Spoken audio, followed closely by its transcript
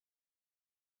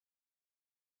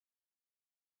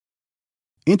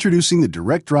Introducing the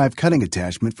direct drive cutting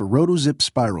attachment for RotoZip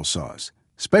Spiral Saws.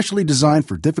 Specially designed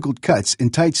for difficult cuts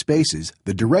in tight spaces,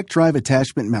 the direct drive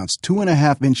attachment mounts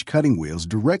 2.5-inch cutting wheels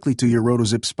directly to your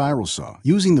RotoZip Spiral Saw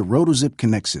using the RotoZip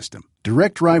Connect system.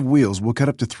 Direct drive wheels will cut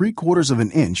up to 3/4 of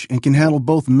an inch and can handle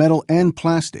both metal and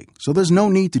plastic, so there's no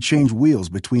need to change wheels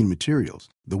between materials.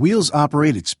 The wheels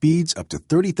operate at speeds up to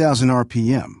 30,000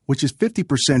 RPM, which is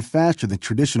 50% faster than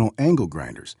traditional angle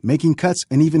grinders, making cuts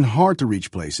in even hard-to-reach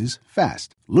places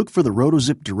fast. Look for the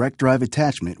RotoZip direct drive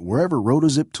attachment wherever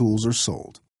RotoZip tools are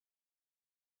sold.